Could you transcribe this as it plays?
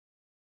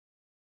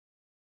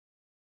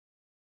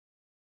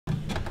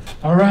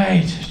All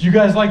right, you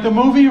guys like the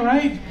movie,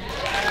 right?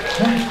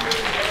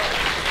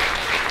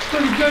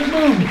 Pretty good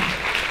movie.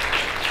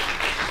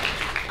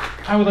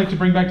 I would like to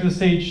bring back to the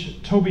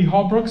stage Toby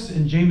Halbrooks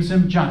and James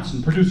M.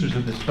 Johnston, producers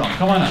of this film.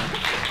 Come on up.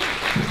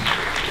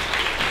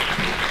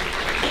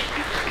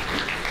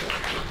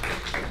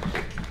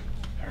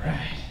 All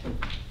right.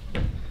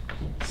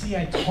 See,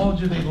 I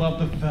told you they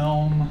loved the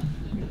film.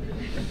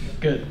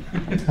 Good.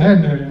 I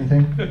hadn't heard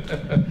anything.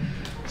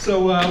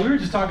 So we were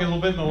just talking a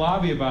little bit in the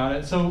lobby about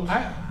it. So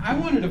I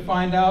wanted to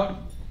find out,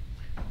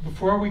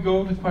 before we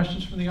go to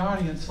questions from the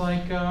audience,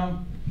 like,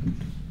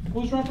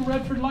 what was Robert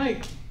Redford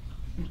like?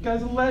 This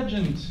guy's a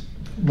legend.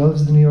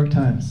 Loves the New York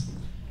Times.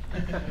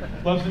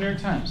 Loves the New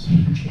York Times.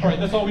 All right,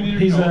 that's all we need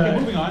to know. Okay,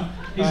 moving on.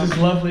 He's as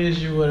lovely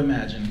as you would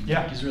imagine.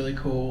 Yeah. He's really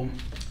cool,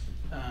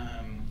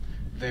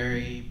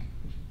 very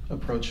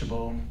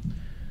approachable.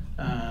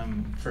 I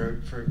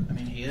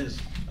mean, he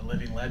is a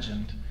living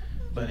legend,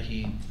 but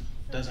he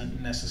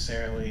doesn't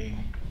necessarily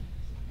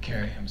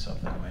carry himself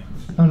that way.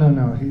 Oh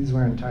no, he's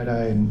wearing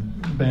tie-dye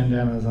and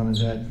bandanas on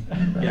his head.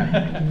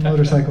 Yeah.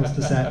 Motorcycles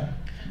to set.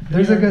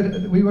 There's a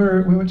good. We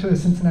went to a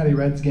Cincinnati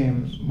Reds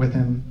game with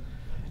him,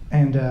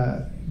 and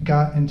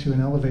got into an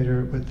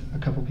elevator with a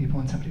couple people,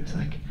 and somebody was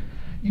like,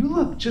 "You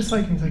look just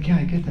like him." He's like, "Yeah,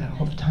 I get that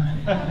all the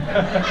time."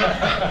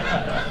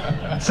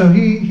 So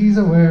he's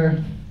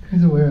aware.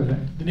 He's aware of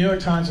it. The New York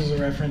Times was a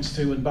reference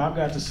to when Bob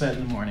got to set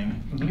in the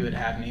morning, he would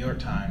have New York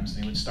Times,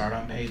 and he would start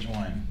on page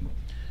 1.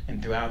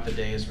 And throughout the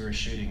day as we were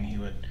shooting, he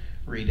would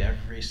read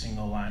every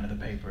single line of the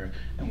paper.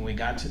 And when he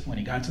got to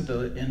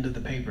the end of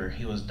the paper,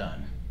 he was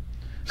done.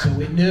 So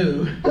we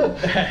knew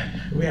that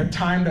we had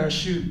timed our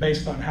shoot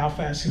based on how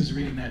fast he was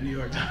reading that New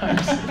York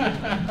Times.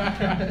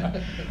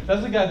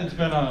 That's a guy that's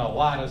been on a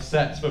lot of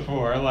sets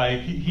before.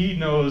 Like, he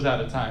knows how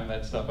to time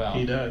that stuff out.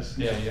 He does.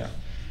 Yeah.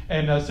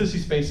 And Sissy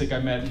Spacek I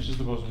met, and she's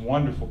the most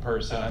wonderful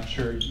person, I'm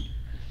sure.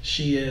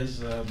 She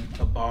is a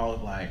ball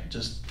of light.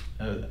 Just,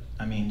 I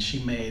mean, she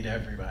made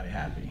everybody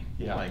happy.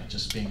 Yeah. Like,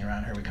 just being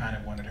around her. We kind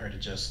of wanted her to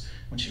just,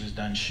 when she was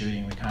done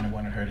shooting, we kind of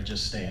wanted her to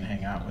just stay and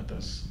hang out with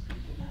us.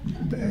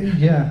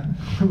 Yeah,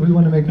 we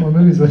want to make more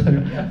movies with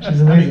her.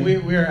 She's amazing. I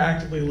mean, we are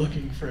actively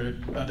looking for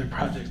other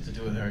projects to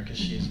do with her because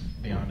she's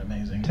beyond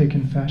amazing.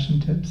 Taking fashion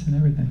tips and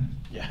everything.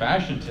 Yeah.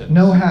 Fashion tips.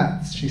 No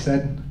hats, she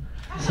said.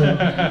 So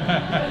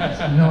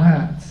no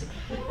hats.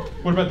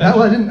 What about that?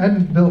 Well, I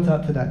didn't build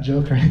up to that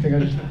joke or anything. I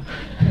just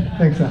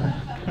think so.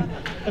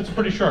 That's a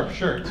pretty sharp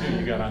shirt too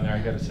you got on there, I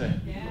gotta say.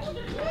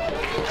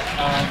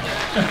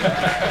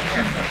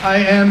 I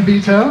am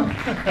Beto.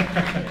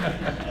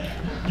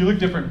 You look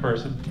different in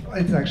person.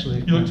 It's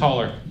actually. You look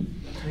taller.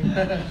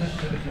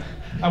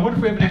 I wonder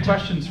if we have any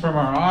questions from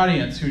our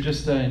audience who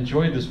just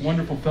enjoyed this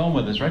wonderful film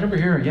with us. Right over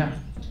here, yeah.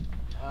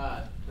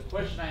 The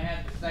question I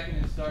had the second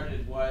it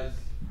started was,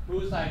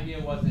 whose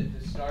idea was it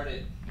to start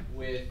it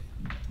with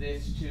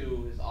this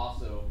too is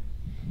also?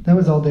 That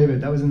was all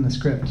David. That was in the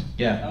script.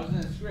 Yeah. That was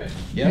in the script.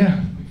 Yep.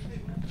 Yeah,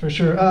 for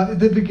sure.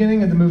 The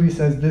beginning of the movie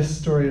says this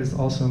story is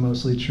also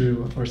mostly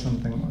true, or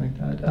something like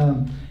that,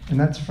 and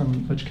that's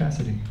from Butch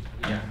Cassidy.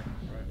 Yeah.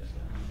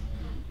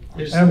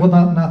 Well,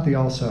 not the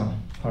also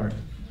part.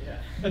 Yeah.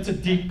 That's a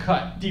deep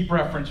cut, deep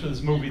reference for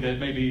this movie that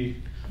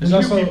maybe There's few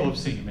also people have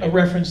seen. Maybe. a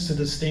reference to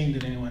the Sting.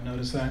 Did anyone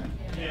notice that?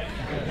 Yeah.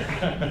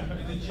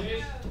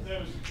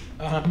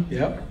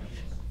 Yep.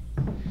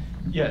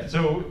 Yeah,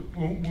 so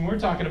when we're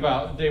talking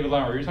about David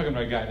Lauer, you're talking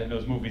about a guy that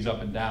knows movies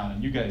up and down,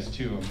 and you guys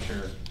too, I'm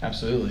sure.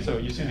 Absolutely. So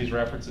you see these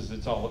references,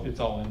 it's all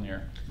in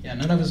there. Yeah,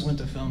 none of us went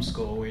to film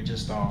school. We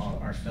just all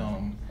are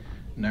film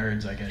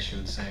nerds, I guess you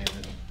would say,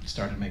 that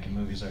started making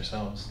movies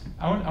ourselves.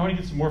 I want to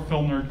get some more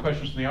film nerd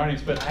questions from the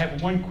audience, but I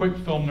have one quick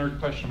film nerd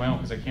question of my own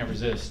because I can't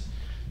resist.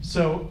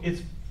 So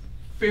it's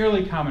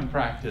fairly common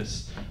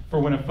practice for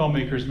when a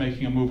filmmaker is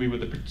making a movie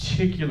with a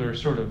particular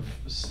sort of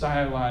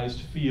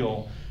stylized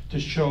feel to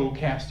show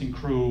cast and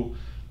crew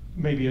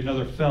maybe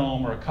another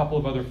film or a couple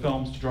of other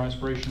films to draw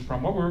inspiration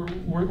from. What were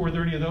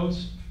there any of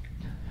those?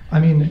 I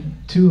mean,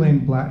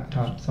 two-lane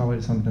blacktop's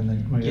always something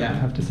that we Yeah.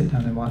 have to sit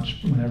down and watch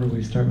whenever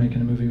we start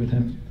making a movie with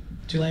him.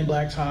 Two-lane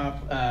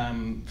blacktop,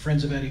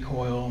 Friends of Eddie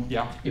Coyle.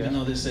 Yeah. Even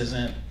though this is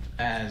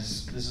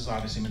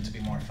obviously meant to be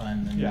more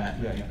fun than that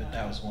movie, Yeah. but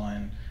that was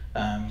one.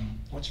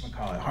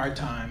 Whatchamacallit, Hard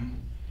Time,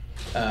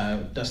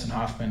 Dustin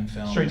Hoffman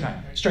film. Straight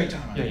Time. Straight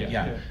Time. I mean,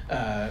 Yeah.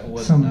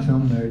 was Some another-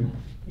 film nerd.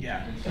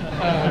 Yeah.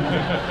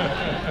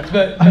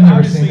 But I've never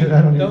obviously, seen it.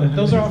 I don't even know.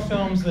 those are all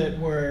films that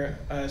were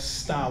a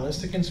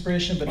stylistic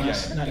inspiration, but not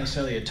Yeah.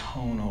 necessarily a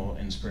tonal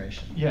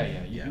inspiration. Yeah.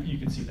 You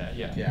can see that,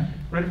 yeah. Yeah.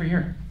 Right over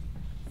here.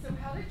 So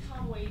how did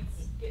Tom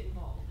Waits get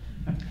involved?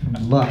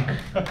 Luck.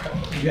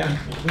 Yeah,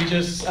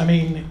 I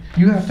mean...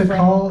 You have to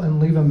call and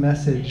leave a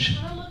message. It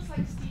kind of looks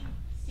like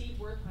Steve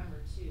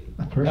Wertheimer too.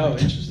 Perfect. Oh,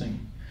 interesting.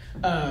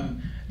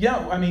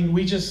 Yeah, I mean,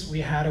 we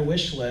had a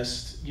wish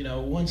list. You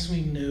know, once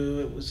we knew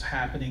it was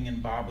happening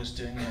and Bob was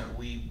doing it,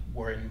 we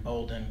were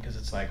emboldened because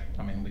it's like,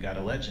 I mean, we got a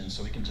legend,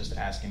 so we can just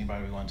ask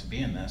anybody we want to be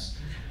in this.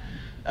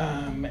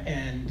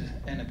 And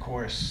of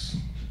course,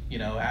 you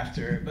know,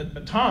 after,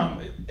 but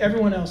Tom,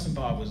 everyone else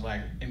involved was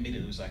like,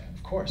 immediately was like,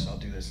 of course I'll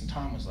do this. And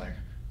Tom was like,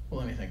 well,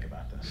 let me think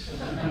about this.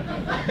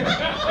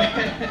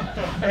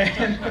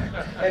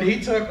 and he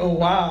took a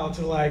while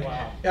to like,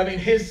 I mean,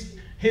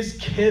 his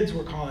kids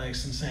were calling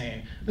us and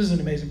saying, this is an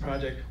amazing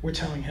project. We're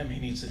telling him he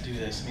needs to do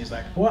this. And he's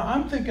like, well,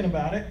 I'm thinking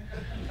about it.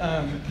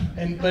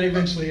 But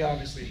eventually,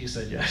 obviously, he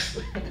said yes.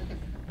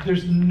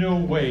 There's no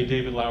way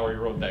David Lowery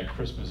wrote that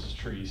Christmas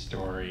tree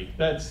story.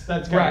 That's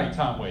got to be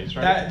Tom Waits,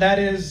 right? That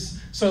is,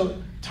 so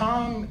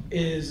Tom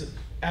is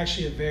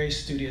actually a very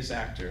studious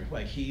actor.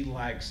 Like he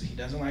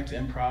doesn't like to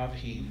improv.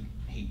 He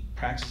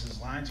practices his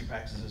lines, he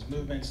practices his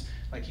movements.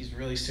 Like he's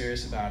really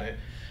serious about it.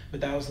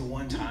 But that was the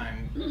one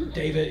time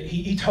David,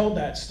 he told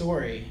that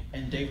story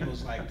and David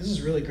was like, this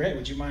is really great.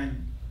 Would you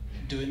mind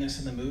doing this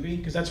in the movie?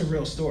 Because that's a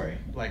real story.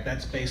 Like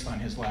that's based on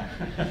his life.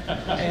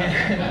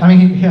 I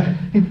mean,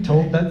 he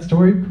told that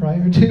story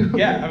prior to.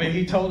 Yeah, I mean,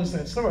 he told us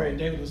that story, and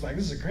David was like,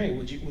 "This is great.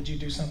 Would you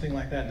do something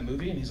like that in the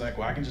movie?" And he's like,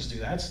 "Well, I can just do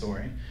that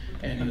story."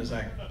 And he was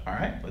like, "All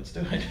right, let's do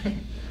it."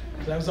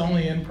 So that was the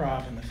only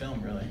improv in the film,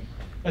 really.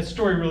 That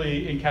story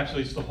really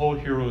encapsulates the whole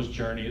hero's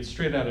journey. It's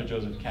straight out of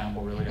Joseph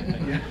Campbell, really, I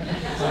think.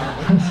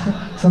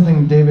 Yeah.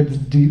 Something David's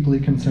deeply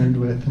concerned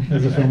with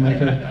as a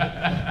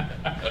filmmaker.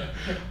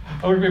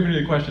 I would be able to do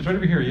the questions. Right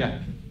over here, yeah.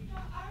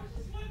 I was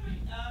just wondering,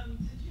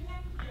 did you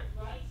happen to get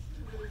rights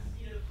to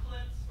those,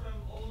 clips from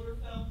older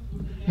films?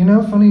 You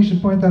know, funny you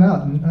should point that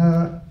out. I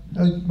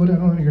don't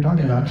know what you're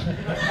talking about.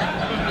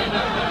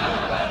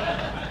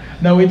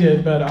 No, we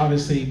did, but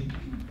obviously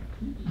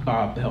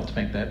Bob helped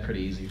make that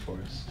pretty easy for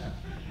us.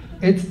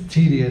 It's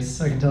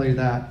tedious, I can tell you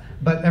that.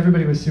 But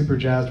everybody was super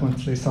jazzed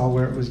once they saw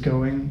where it was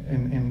going,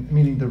 and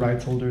meaning the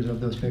rights holders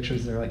of those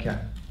pictures. They're like,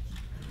 yeah.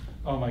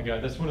 Oh my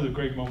God, that's one of the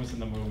great moments in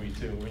the movie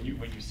too. When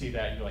you see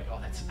that, you're like, oh,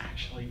 that's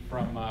actually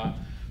from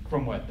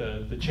what,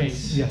 the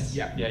chase? Yes.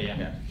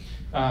 Yeah.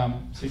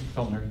 See,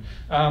 film nerd.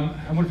 I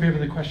wonder if we have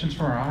any questions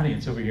from our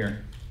audience over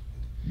here.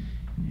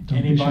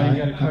 Don't be Anybody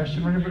shy. got a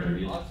question?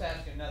 I'll just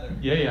ask another.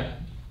 Yeah.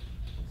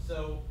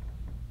 So,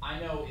 I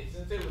know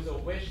since it was a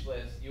wish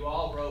list, you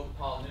all wrote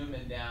Paul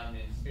Newman down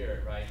in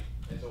spirit, right?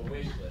 It's a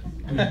wish list.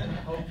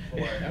 Hope for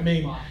it. I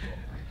mean,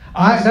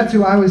 possible. That's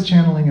who I was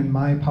channeling in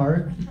my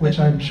part, which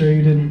I'm sure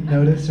you didn't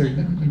notice or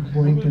you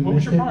blinked and What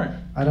was missed your it. part?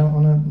 I don't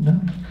want to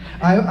know.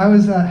 I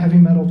was a heavy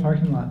metal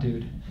parking lot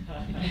dude.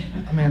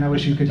 Man, I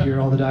wish you could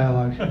hear all the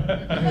dialogue.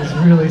 It was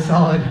really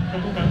solid.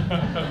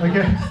 Like,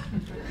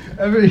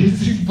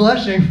 he's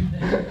blushing.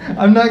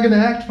 I'm not gonna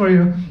act for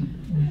you,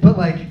 but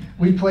like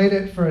we played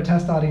it for a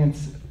test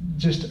audience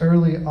just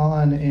early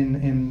on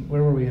in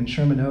where were we, in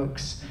Sherman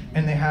Oaks,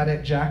 and they had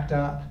it jacked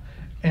up,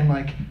 and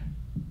like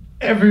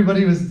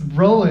everybody was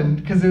rolling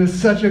because it was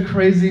such a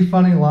crazy,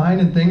 funny line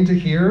and thing to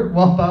hear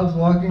while Bob's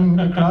walking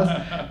across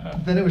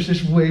that it was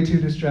just way too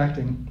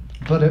distracting.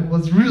 But it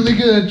was really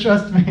good,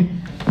 trust me.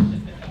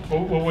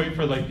 We'll wait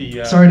for like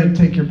the. Sorry to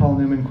take your Paul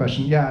Newman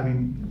question. Yeah, I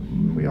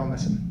mean, we all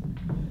miss him.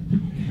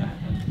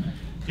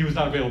 He was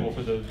not available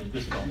for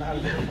this film. not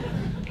available.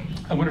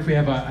 I wonder if we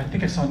have I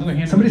think I saw another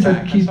hand. Somebody in the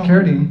said back. Keith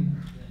Carradine.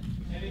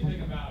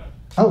 Anything about it?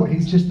 Oh,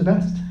 he's just the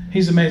best.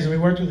 He's amazing. We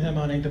worked with him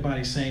on Ain't the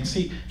Body Saints.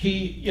 He,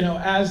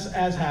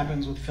 as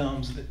happens with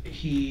films,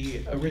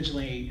 he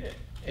originally,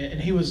 and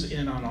he was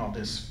in on all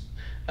this.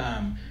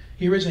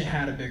 He originally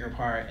had a bigger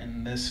part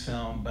in this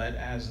film, but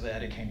as the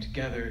edit came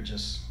together,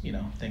 just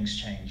things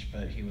changed.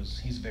 But he was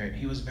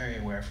very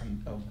aware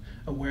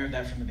of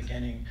that from the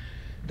beginning.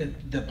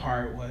 That the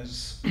part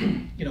was,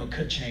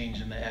 could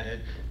change in the edit,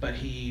 but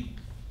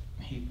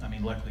I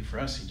mean, luckily for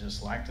us, he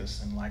just liked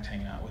us and liked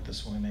hanging out with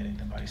us when we made Ain't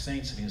the Body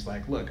Saints. And he was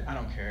like, look, I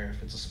don't care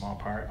if it's a small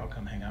part. I'll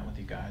come hang out with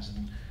you guys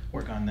and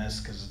work on this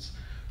because it's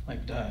like,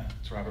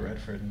 it's Robert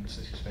Redford and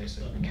Sissy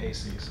Spacek and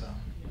Casey. So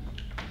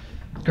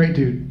Great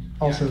dude.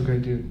 Also Yeah. a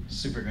great dude.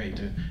 super great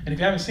dude. And if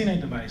you haven't seen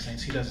Ain't the Body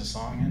Saints, he does a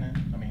song in it.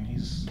 I mean,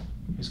 he's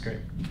great.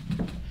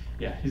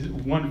 Yeah, he's a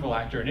wonderful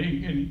actor. And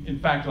in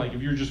fact, like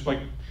if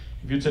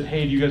you'd said,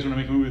 hey, do you guys want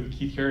to make a movie with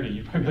Keith Carradine?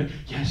 You'd probably be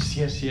like,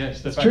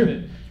 yes. The fact true.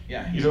 that,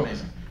 Yeah, he's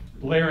amazing.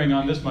 Layering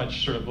on this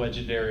much sort of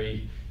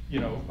legendary,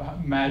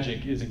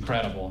 magic is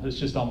incredible. It's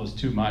just almost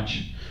too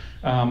much.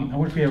 I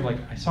wonder if we have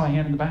I saw a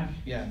hand in the back.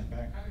 Yeah, in the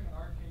back. I have an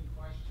arcane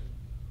question.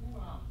 Who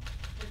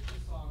picked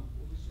this song?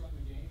 Who's run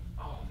the game?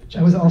 Oh,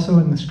 It was also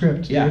in the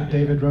script. Yeah.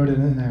 David wrote it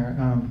in there.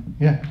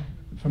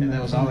 From And that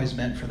the- was always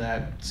meant for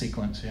that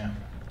sequence. Yeah.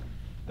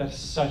 It's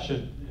such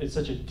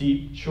a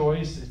deep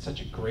choice. It's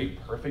such a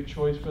great, perfect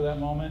choice for that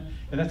moment.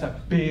 And that's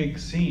a big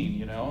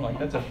scene,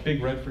 that's a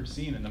big Redford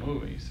scene in the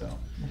movie. So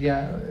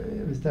Yeah,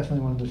 it was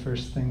definitely one of the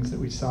first things that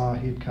we saw.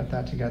 He had cut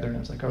that together, and it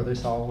was like, oh,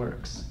 this all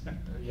works.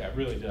 yeah, it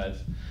really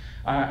does.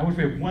 I wonder if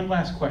we have one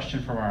last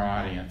question from our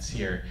audience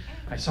here.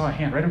 I saw a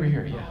hand right over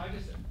here. Yeah. I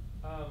just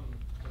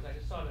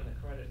saw it in the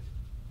credits.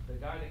 The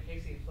guy that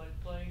Casey Fleck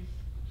plays,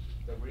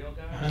 the real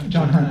guy,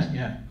 John Hunt.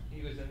 Yeah.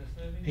 he was in this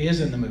movie? He is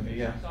in the movie.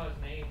 Yeah. I saw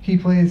his name. He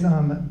plays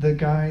the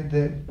guy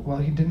that, well,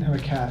 he didn't have a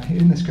cat.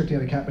 In the script, he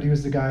had a cat, but he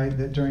was the guy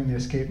that during the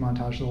escape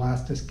montage, the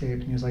last escape,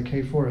 and he was like,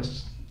 hey,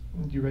 Forrest,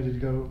 you ready to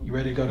go? You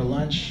ready to go to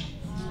lunch?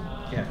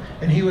 Yeah,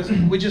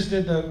 and we just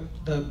did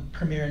the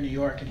premiere in New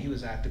York, and he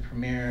was at the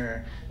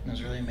premiere, and it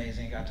was really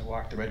amazing. He got to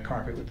walk the red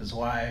carpet with his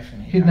wife.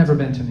 And He'd never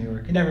been to New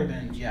York. He'd never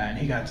been, yeah, and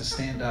he got to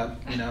stand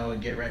up,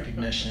 and get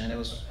recognition. It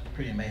was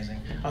pretty amazing.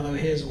 Although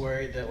he is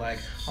worried that, like,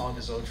 all of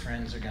his old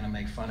friends are going to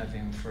make fun of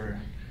him for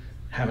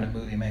having a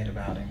movie made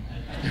about him.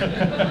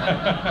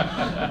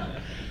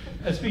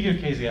 Speaking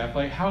of Casey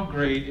Affleck, how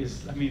great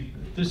is,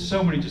 there's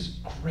so many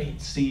just great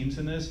scenes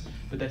in this,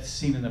 but that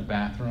scene in the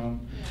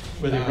bathroom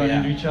where they run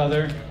into each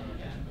other,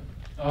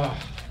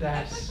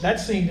 that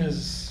scene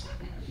is,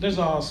 there's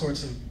all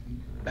sorts of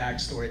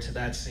backstory to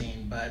that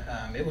scene, but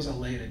it was a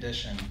late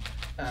addition,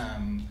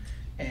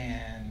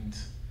 and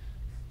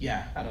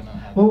yeah, I don't know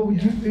how. Well,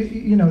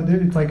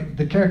 it's like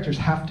the characters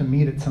have to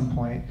meet at some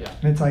point,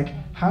 and it's like,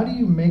 how do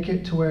you make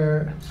it to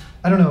where,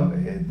 I don't know,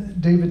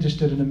 David just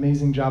did an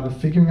amazing job of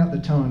figuring out the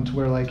tone to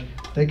where, like,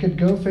 they could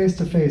go face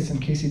to face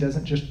and Casey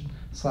doesn't just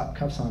slap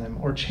cuffs on him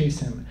or chase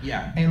him.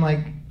 Yeah. And,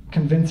 like,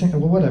 convincing,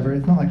 well, whatever,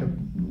 it's not like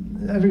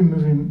every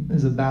movie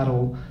is a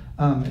battle,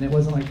 and it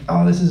wasn't like,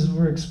 oh,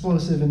 we're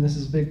explosive and this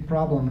is a big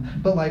problem,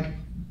 but, like,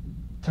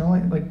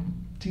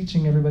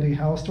 teaching everybody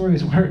how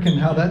stories work and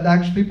how that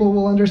actually people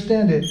will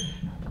understand it,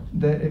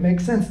 that it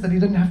makes sense that he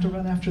didn't have to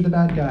run after the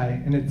bad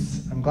guy, and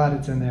I'm glad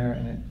it's in there,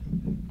 and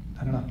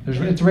I don't know,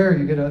 it's rare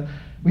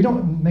we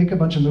don't make a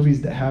bunch of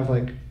movies that have,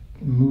 like,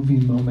 movie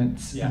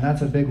moments, and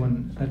that's a big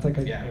one. That's like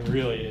it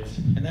really is.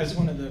 And that's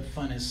one of the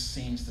funnest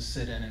scenes to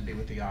sit in and be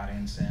with the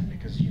audience in,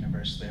 because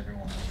universally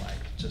everyone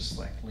just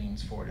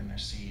leans forward in their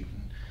seat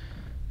and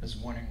is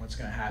wondering what's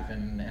going to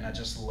happen. And I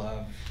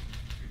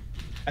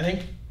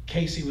think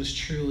Casey was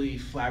truly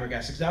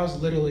flabbergasted, because that was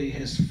literally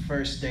his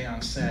first day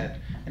on set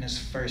and his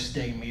first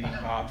day meeting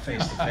Bob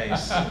face to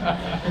face.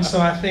 And so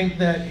I think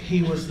that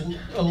he was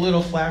a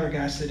little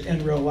flabbergasted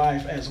in real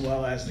life as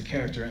well as the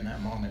character in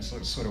that moment, so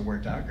it sort of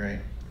worked out great.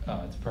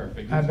 Oh, it's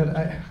perfect.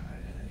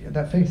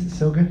 That face is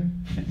so good.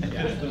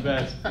 It's the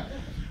best.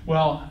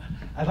 Well,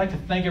 I'd like to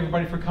thank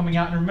everybody for coming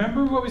out, and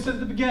remember what we said at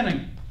the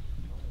beginning.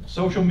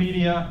 Social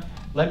media,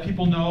 let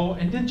people know,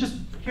 and then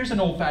here's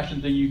an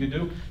old-fashioned thing you can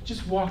do.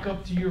 Just walk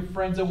up to your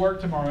friends at work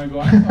tomorrow and go,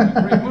 I saw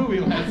a great movie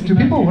last night. Do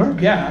people work?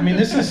 Yeah,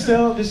 this is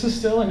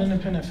still an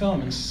independent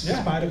film. In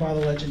spite of all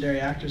the legendary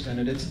actors in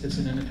it, it's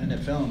an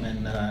independent film,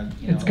 and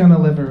it's gonna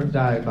live or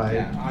die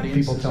by people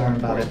audiences telling are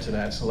about it. important to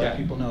that. So let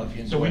people know if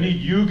you enjoy it. So we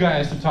need you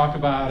guys to talk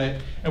about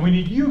it, and we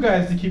need you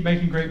guys to keep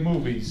making great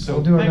movies. So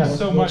we'll do our thanks best.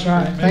 so We'll much.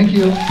 try. Thank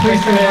you.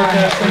 Please stay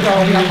Thanks, in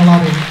the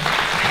lobby.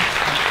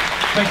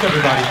 Thanks,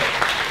 everybody.